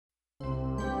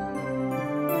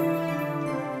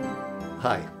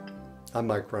Hi, I'm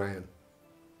Mike Ryan.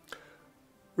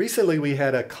 Recently we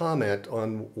had a comment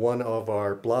on one of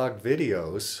our blog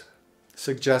videos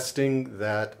suggesting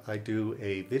that I do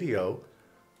a video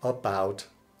about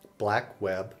black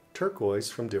web turquoise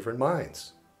from different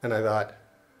mines. And I thought,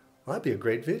 well, that'd be a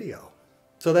great video.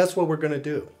 So that's what we're going to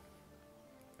do.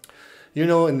 You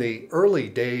know, in the early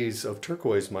days of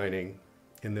turquoise mining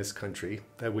in this country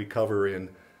that we cover in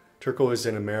Turquoise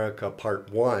in America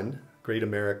Part 1, Great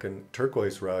American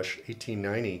Turquoise Rush,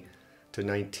 1890 to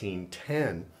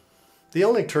 1910, the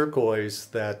only turquoise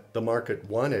that the market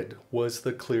wanted was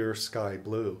the clear sky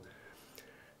blue.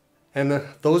 And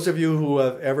those of you who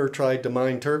have ever tried to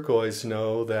mine turquoise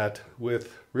know that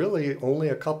with really only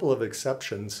a couple of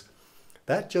exceptions,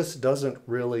 that just doesn't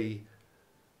really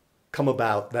come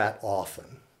about that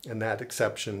often. And that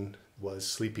exception was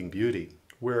Sleeping Beauty,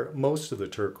 where most of the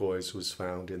turquoise was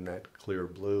found in that clear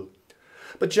blue.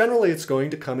 But generally it's going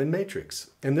to come in matrix.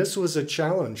 And this was a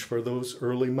challenge for those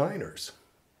early miners.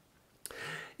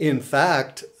 In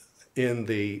fact, in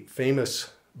the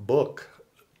famous book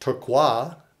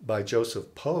Turquoise by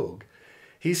Joseph Pogue,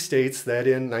 he states that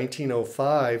in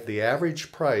 1905, the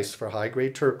average price for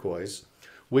high-grade turquoise,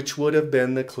 which would have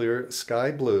been the clear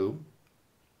sky blue,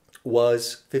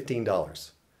 was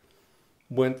 $15.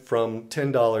 Went from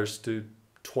 $10 to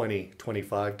 $20,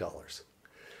 $25.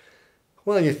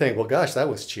 Well, you think, well, gosh, that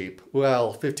was cheap.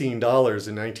 Well, $15 in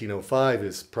 1905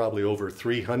 is probably over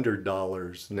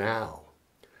 $300 now,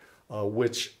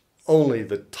 which only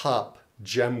the top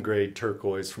gem grade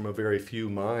turquoise from a very few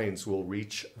mines will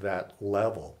reach that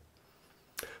level.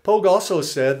 Pogue also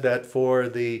said that for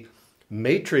the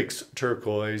matrix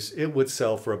turquoise, it would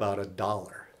sell for about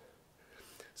 $1.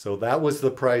 So that was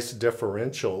the price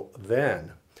differential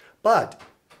then. But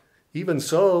even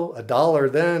so,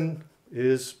 $1 then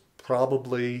is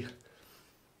probably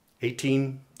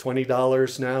 $18,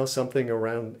 $20 now, something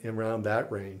around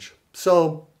that range.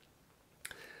 So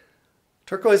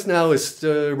turquoise now is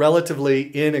relatively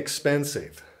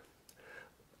inexpensive.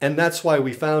 And that's why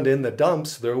we found in the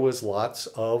dumps there was lots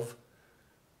of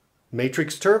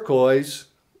matrix turquoise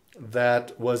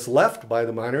that was left by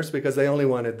the miners because they only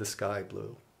wanted the sky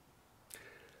blue.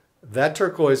 That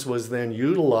turquoise was then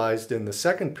utilized in the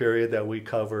second period that we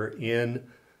cover in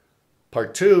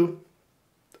Part 2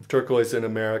 of Turquoise in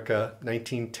America,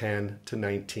 1910 to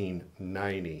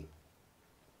 1990.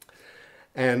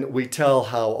 And we tell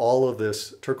how all of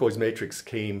this turquoise matrix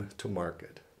came to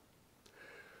market.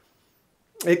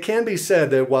 It can be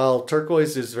said that while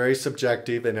turquoise is very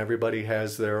subjective and everybody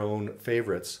has their own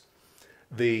favorites,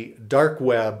 the dark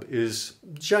web is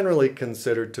generally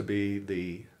considered to be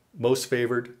the most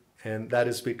favored, and that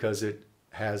is because it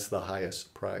has the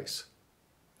highest price.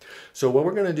 So what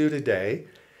we're going to do today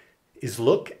is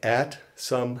look at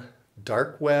some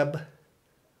dark web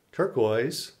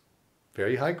turquoise,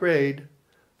 very high grade,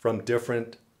 from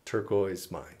different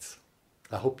turquoise mines.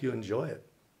 I hope you enjoy it.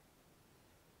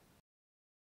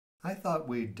 I thought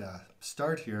we'd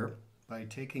start here by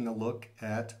taking a look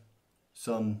at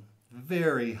some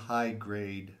very high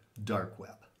grade dark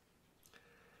web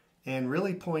and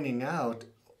really pointing out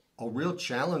a real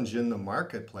challenge in the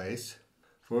marketplace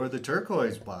for the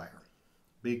turquoise buyer,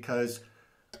 because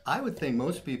I would think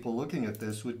most people looking at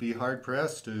this would be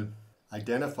hard-pressed to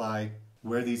identify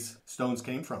where these stones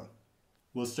came from.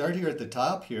 We'll start here at the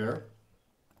top here,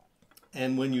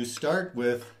 and when you start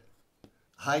with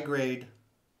high-grade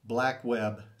black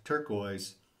web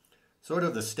turquoise, sort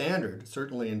of the standard,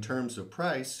 certainly in terms of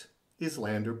price, is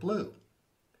Lander Blue.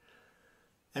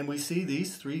 And we see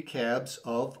these three cabs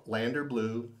of Lander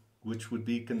Blue, which would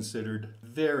be considered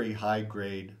very high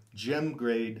grade, gem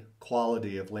grade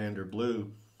quality of Lander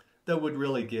Blue that would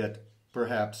really get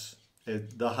perhaps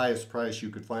the highest price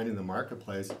you could find in the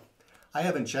marketplace. I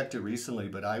haven't checked it recently,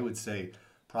 but I would say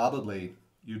probably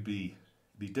you'd be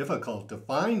difficult to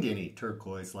find any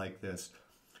turquoise like this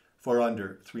for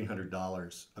under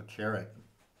 $300 a carat.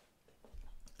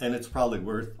 And it's probably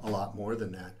worth a lot more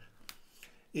than that.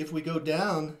 If we go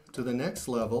down to the next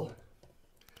level,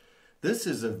 this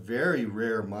is a very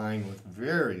rare mine with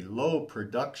very low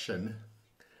production,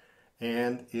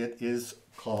 and it is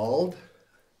called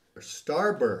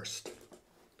Starburst.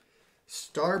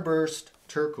 Starburst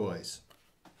turquoise.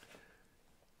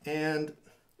 And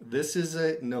this is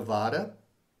a Nevada,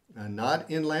 not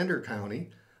in Lander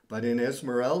County, but in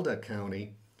Esmeralda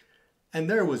County. And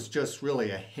there was just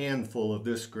really a handful of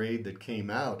this grade that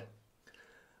came out.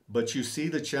 But you see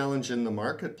the challenge in the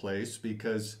marketplace,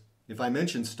 because if I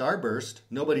mention Starburst,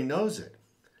 nobody knows it.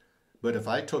 But if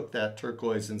I took that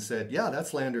turquoise and said, yeah,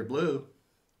 that's Lander Blue,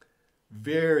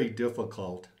 very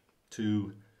difficult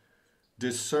to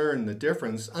discern the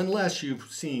difference unless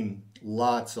you've seen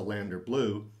lots of Lander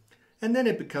Blue, and then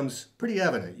it becomes pretty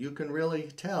evident. You can really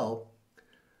tell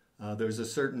there's a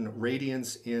certain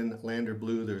radiance in Lander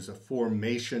Blue. There's a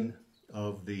formation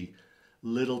of the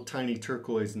little tiny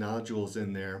turquoise nodules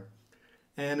in there.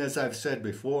 And as I've said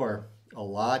before, a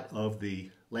lot of the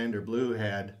Lander Blue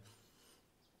had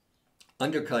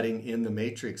undercutting in the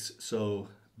matrix, so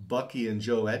Bucky and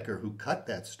Joe Edgar, who cut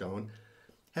that stone,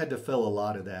 had to fill a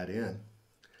lot of that in.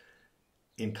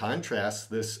 In contrast,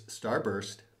 this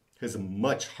Starburst has a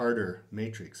much harder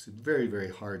matrix, very, very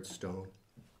hard stone.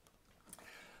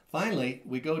 Finally,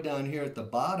 we go down here at the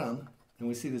bottom and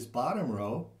we see this bottom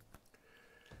row,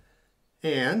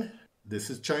 and this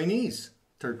is Chinese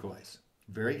turquoise,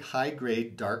 very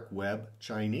high-grade dark web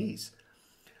Chinese.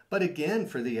 But again,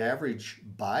 for the average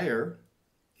buyer,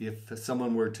 if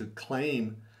someone were to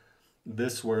claim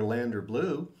this were Lander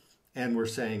Blue and we're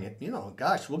saying, you know,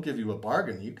 gosh, we'll give you a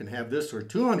bargain, you can have this for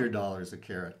 $200 a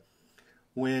carat,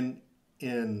 when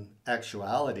in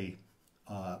actuality,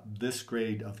 this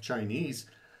grade of Chinese,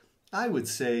 I would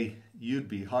say you'd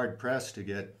be hard-pressed to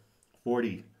get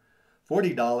 $40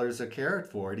 a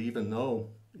carat for it, even though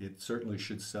it certainly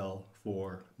should sell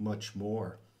for much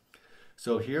more.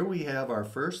 So here we have our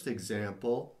first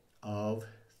example of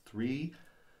 3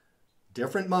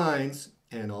 different mines,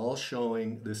 and all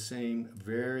showing the same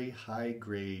very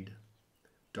high-grade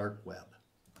dark web.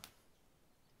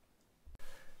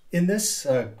 In this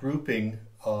grouping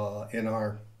in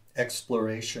our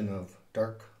exploration of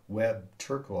dark web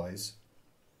turquoise,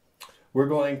 we're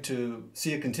going to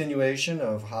see a continuation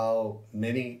of how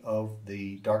many of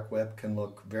the dark web can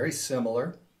look very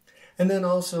similar, and then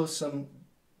also some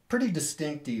pretty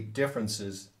distinctive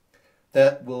differences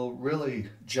that will really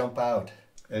jump out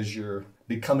as you're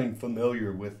becoming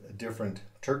familiar with different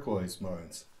turquoise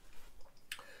mines.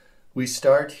 We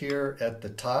start here at the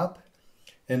top,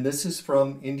 and this is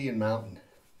from Indian Mountain.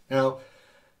 Now,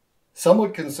 some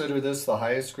would consider this the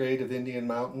highest grade of Indian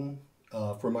Mountain.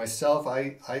 For myself,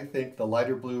 I think the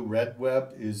lighter blue red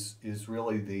web is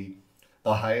really the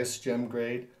highest gem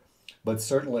grade, but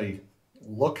certainly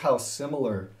look how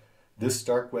similar this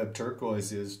dark web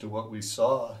turquoise is to what we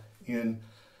saw in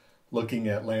looking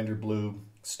at Lander Blue,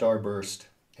 Starburst,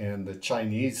 and the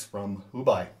Chinese from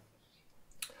Hubei.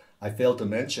 I failed to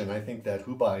mention, I think that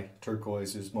Hubei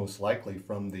turquoise is most likely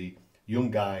from the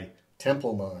Yungai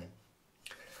Temple mine.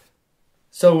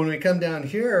 So when we come down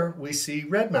here, we see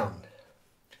Red Mountain.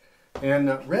 And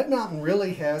Red Mountain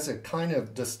really has a kind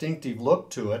of distinctive look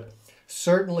to it,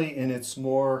 certainly in its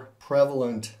more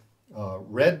prevalent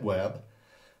red web,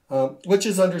 which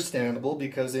is understandable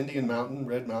because Indian Mountain,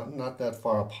 Red Mountain, not that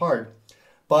far apart.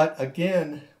 But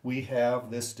again, we have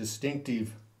this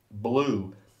distinctive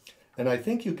blue. And I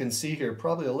think you can see here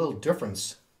probably a little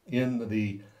difference in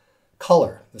the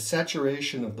color. The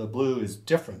saturation of the blue is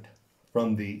different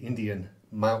from the Indian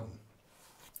Mountain.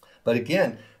 But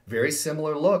again, very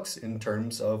similar looks in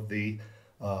terms of the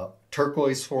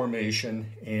turquoise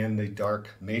formation and the dark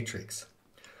matrix.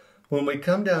 When we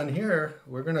come down here,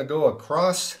 we're going to go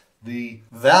across the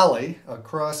valley,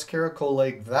 across Caracol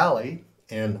Lake Valley,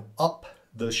 and up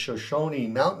the Shoshone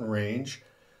mountain range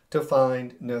to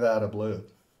find Nevada Blue.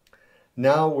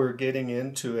 Now we're getting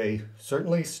into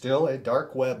certainly still a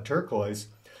dark web turquoise,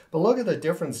 but look at the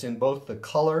difference in both the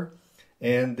color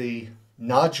and the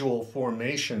nodule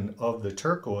formation of the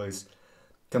turquoise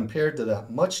compared to that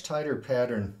much tighter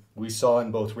pattern we saw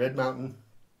in both Red Mountain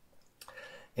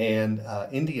and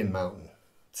Indian Mountain.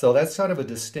 So that's sort of a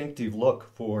distinctive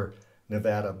look for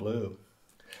Nevada Blue.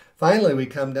 Finally, we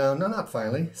come down, no, not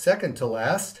finally, second to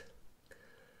last,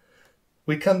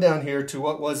 we come down here to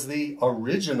what was the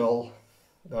original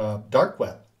dark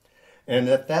web. And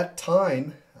at that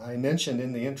time, I mentioned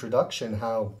in the introduction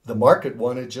how the market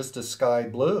wanted just a sky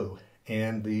blue,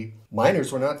 and the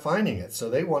miners were not finding it. So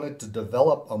they wanted to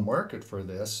develop a market for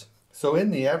this. So in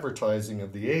the advertising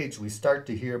of the age, we start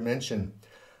to hear mention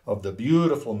of the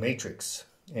beautiful matrix.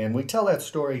 And we tell that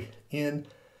story in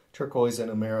Turquoise in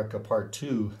America Part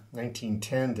 2,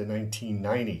 1910 to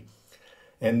 1990.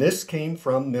 And this came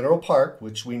from Mineral Park,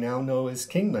 which we now know as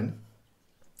Kingman.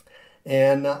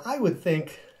 And I would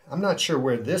think, I'm not sure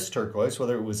where this turquoise,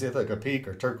 whether it was Ithaca Peak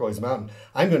or Turquoise Mountain,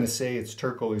 I'm going to say it's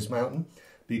Turquoise Mountain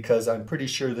because I'm pretty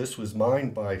sure this was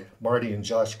mined by Marty and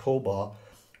Josh Colbaugh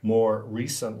more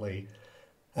recently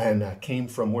and came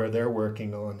from where they're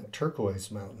working on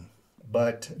Turquoise Mountain.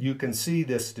 But you can see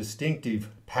this distinctive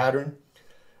pattern,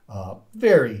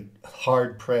 very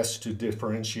hard pressed to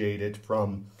differentiate it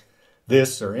from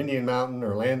this or Indian Mountain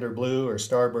or Lander Blue or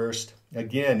Starburst,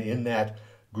 again in that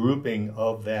grouping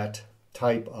of that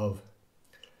type of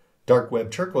dark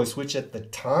web turquoise, which at the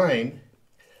time,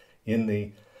 in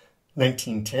the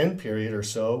 1910 period or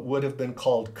so, would have been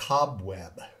called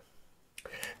cobweb.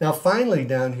 Now finally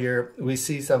down here we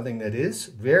see something that is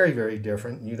very, very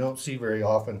different, and you don't see very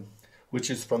often, which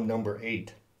is from number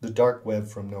 8, the dark web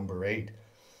from number 8.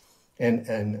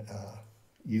 And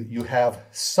you have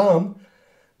some,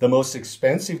 the most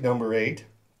expensive number 8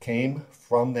 came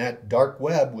from that dark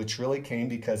web, which really came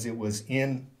because it was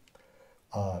in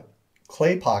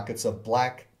clay pockets of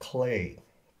black clay.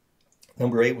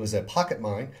 Number 8 was a pocket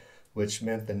mine, which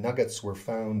meant the nuggets were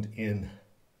found in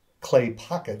clay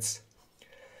pockets.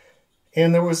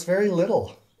 And there was very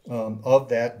little of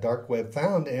that dark web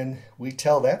found, and we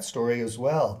tell that story as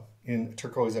well in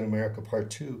Turquoise in America Part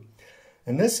 2.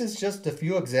 And this is just a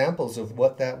few examples of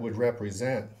what that would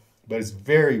represent, but it's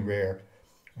very rare,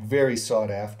 very sought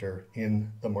after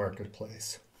in the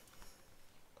marketplace.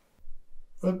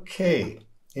 Okay,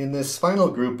 in this final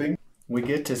grouping, we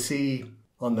get to see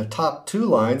on the top 2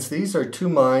 lines, these are 2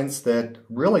 mines that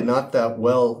really not that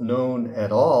well known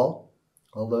at all,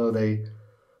 although they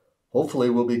hopefully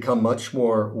will become much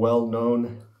more well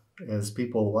known as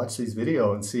people watch these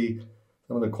videos and see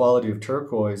some of the quality of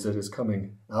turquoise that is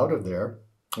coming out of there.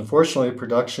 Unfortunately,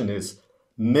 production is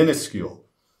minuscule,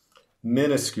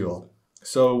 minuscule.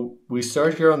 So we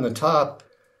start here on the top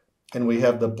and we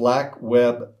have the black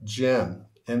web gem.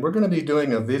 And we're going to be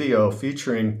doing a video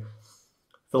featuring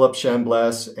Philip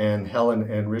Chambliss and Helen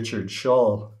and Richard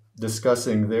Shull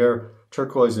discussing their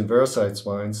turquoise and varicites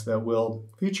mines that will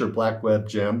feature black web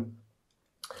gem,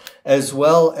 as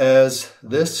well as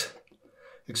this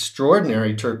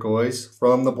extraordinary turquoise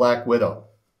from the Black Widow.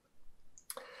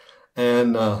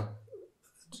 And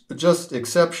just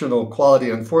exceptional quality.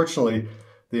 Unfortunately,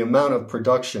 the amount of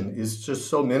production is just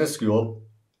so minuscule,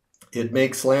 it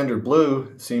makes Lander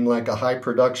Blue seem like a high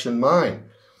production mine.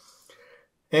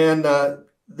 And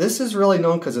this is really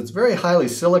known because it's very highly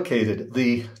silicated.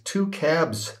 The 2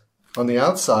 cabs on the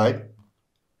outside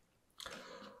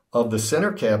of the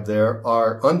center cab there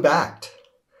are unbacked.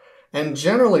 And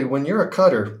generally when you're a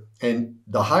cutter, and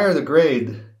the higher the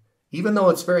grade, even though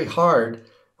it's very hard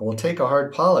and will take a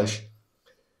hard polish,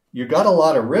 you got a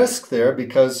lot of risk there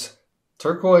because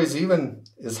turquoise, even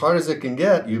as hard as it can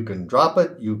get, you can drop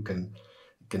it,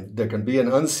 there can be an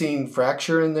unseen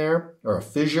fracture in there or a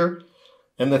fissure,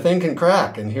 and the thing can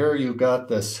crack. And here you've got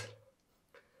this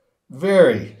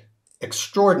very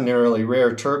extraordinarily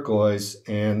rare turquoise,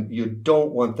 and you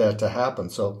don't want that to happen.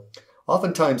 So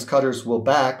oftentimes cutters will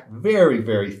back very,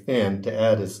 very thin to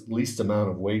add as least amount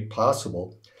of weight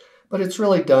possible, but it's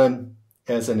really done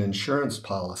as an insurance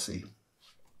policy.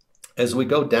 As we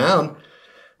go down,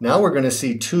 now we're going to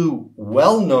see 2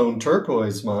 well-known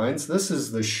turquoise mines. This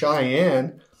is the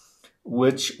Cheyenne,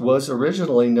 which was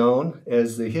originally known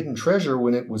as the Hidden Treasure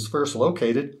when it was first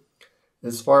located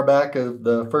as far back as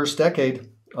the first decade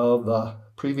of the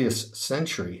previous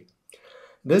century.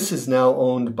 This is now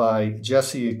owned by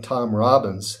Jesse Tom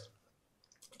Robbins.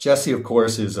 Jesse, of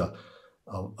course, is a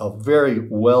very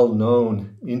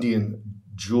well-known Indian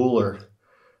jeweler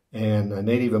and a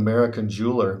Native American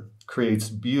jeweler, creates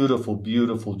beautiful,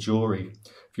 beautiful jewelry.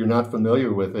 If you're not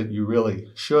familiar with it, you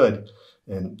really should.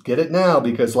 And get it now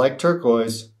because like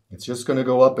turquoise, it's just going to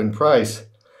go up in price.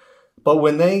 But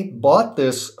when they bought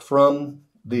this from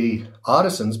the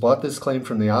Ottisons, bought this claim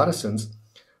from the Ottisons,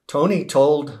 Tony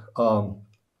told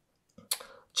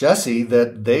Jesse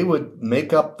that they would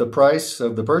make up the price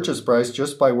of the purchase price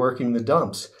just by working the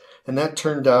dumps. And that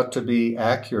turned out to be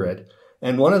accurate.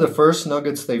 And one of the first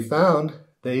nuggets they found,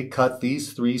 they cut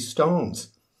these 3 stones.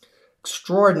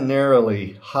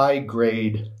 Extraordinarily high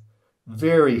grade,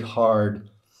 very hard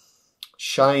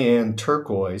Cheyenne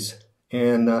turquoise.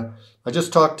 And I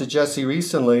just talked to Jesse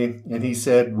recently, and he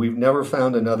said, we've never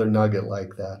found another nugget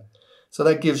like that. So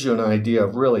that gives you an idea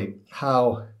of really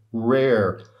how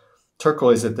rare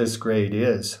turquoise at this grade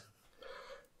is.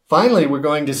 Finally, we're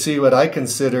going to see what I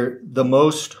consider the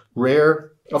most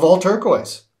rare of all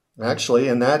turquoise, actually,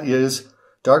 and that is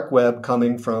dark web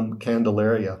coming from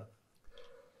Candelaria.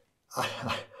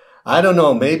 I don't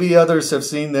know, maybe others have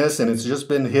seen this and it's just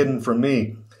been hidden from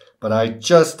me, but I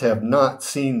just have not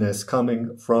seen this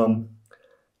coming from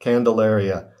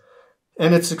Candelaria.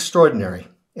 And it's extraordinary.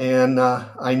 And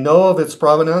I know of its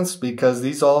provenance because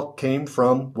these all came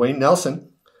from Wayne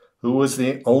Nelson, who was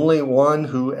the only one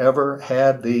who ever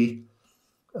had the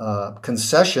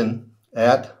concession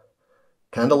at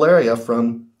Candelaria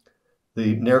from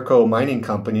the Nerco Mining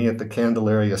Company at the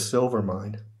Candelaria Silver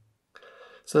Mine.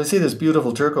 So I see this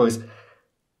beautiful turquoise.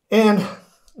 And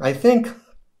I think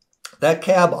that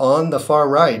cab on the far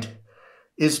right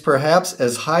is perhaps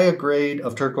as high a grade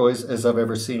of turquoise as I've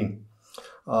ever seen.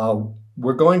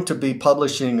 We're going to be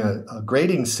publishing a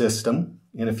grading system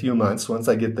in a few months, once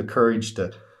I get the courage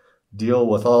to deal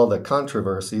with all the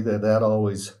controversy that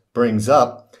always brings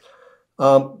up.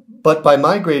 But by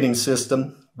my grading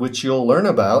system, which you'll learn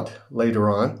about later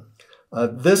on,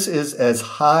 this is as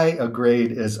high a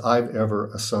grade as I've ever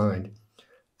assigned.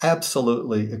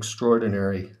 Absolutely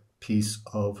extraordinary piece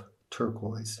of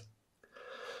turquoise.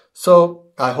 So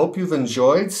I hope you've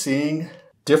enjoyed seeing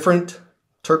different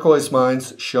turquoise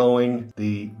mines showing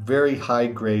the very high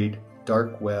grade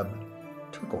dark web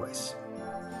turquoise.